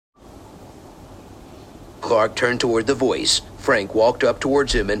Clark turned toward the voice. Frank walked up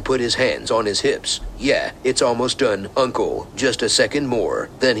towards him and put his hands on his hips. "Yeah, it's almost done, Uncle. Just a second more."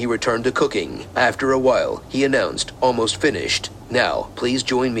 Then he returned to cooking. After a while, he announced, "Almost finished. Now, please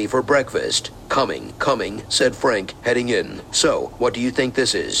join me for breakfast." Coming, said Frank, heading in. "So, what do you think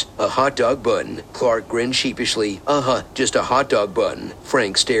this is? A hot dog bun?" Clark grinned sheepishly. Just a hot dog bun."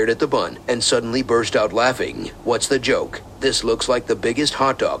 Frank stared at the bun and suddenly burst out laughing. "What's the joke? This looks like the biggest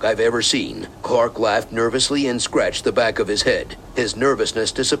hot dog I've ever seen." Clark laughed nervously and scratched the back of his head. His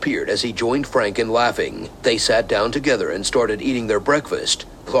nervousness disappeared as he joined Frank in laughing. They sat down together and started eating their breakfast.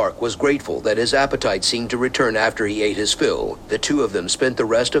 Clark was grateful that his appetite seemed to return after he ate his fill. The two of them spent the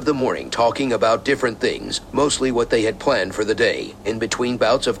rest of the morning talking about different things, mostly what they had planned for the day. In between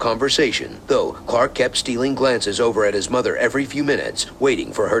bouts of conversation, though, Clark kept stealing glances over at his mother every few minutes,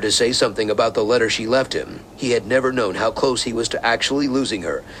 waiting for her to say something about the letter she left him. He had never known how close he was to actually losing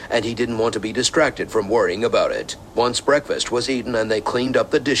her, and he didn't want to be distracted from worrying about it. Once breakfast was eaten and they cleaned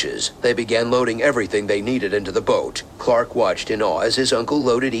up the dishes, they began loading everything they needed into the boat. Clark watched in awe as his uncle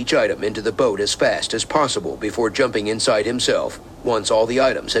loaded each item into the boat as fast as possible before jumping inside himself. Once all the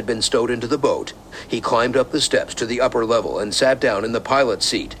items had been stowed into the boat, he climbed up the steps to the upper level and sat down in the pilot's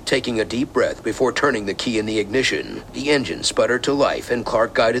seat, taking a deep breath before turning the key in the ignition. The engine sputtered to life and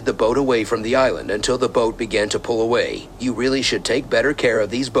Clark guided the boat away from the island until the boat began to pull away. "You really should take better care of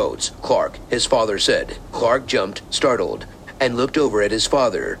these boats, Clark," his father said. Clark jumped, startled, and looked over at his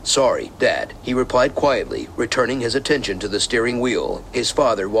father. "Sorry, Dad," he replied quietly, returning his attention to the steering wheel. His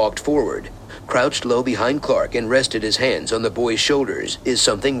father walked forward, crouched low behind Clark and rested his hands on the boy's shoulders. "Is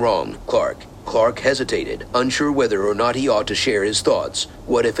something wrong, Clark?" Clark hesitated, unsure whether or not he ought to share his thoughts.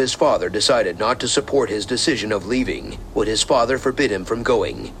 What if his father decided not to support his decision of leaving? Would his father forbid him from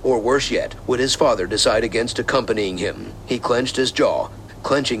going? Or worse yet, would his father decide against accompanying him? He clenched his jaw,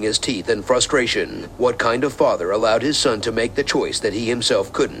 clenching his teeth in frustration. What kind of father allowed his son to make the choice that he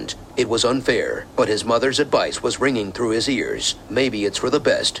himself couldn't? It was unfair, but his mother's advice was ringing through his ears. "Maybe it's for the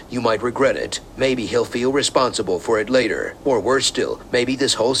best. You might regret it. Maybe he'll feel responsible for it later. Or worse still, maybe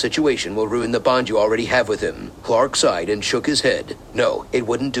this whole situation will ruin the bond you already have with him." Clark sighed and shook his head. No, it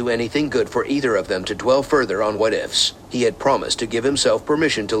wouldn't do anything good for either of them to dwell further on what ifs. He had promised to give himself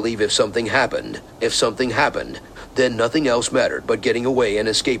permission to leave if something happened. If something happened, then nothing else mattered but getting away and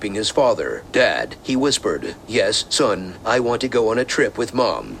escaping his father. "Dad," he whispered. "Yes, son, I want to go on a trip with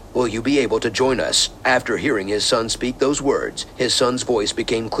Mom. Will you be able to join us?" After hearing his son speak those words, his son's voice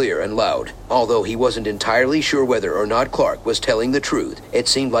became clear and loud. Although he wasn't entirely sure whether or not Clark was telling the truth, it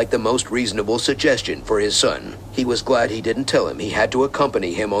seemed like the most reasonable suggestion for his son. He was glad he didn't tell him he had to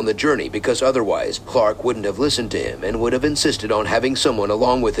accompany him on the journey, because otherwise Clark wouldn't have listened to him and would have insisted on having someone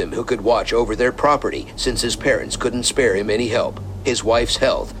along with him who could watch over their property, since his parents couldn't spare him any help. His wife's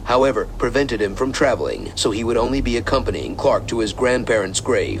health, however, prevented him from traveling, so he would only be accompanying Clark to his grandparents'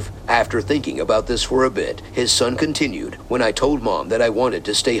 grave. After thinking about this for a bit, his son continued, "When I told Mom that I wanted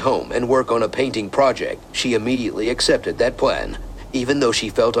to stay home and work on a painting project, she immediately accepted that plan. Even though she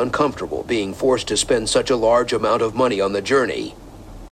felt uncomfortable being forced to spend such a large amount of money on the journey,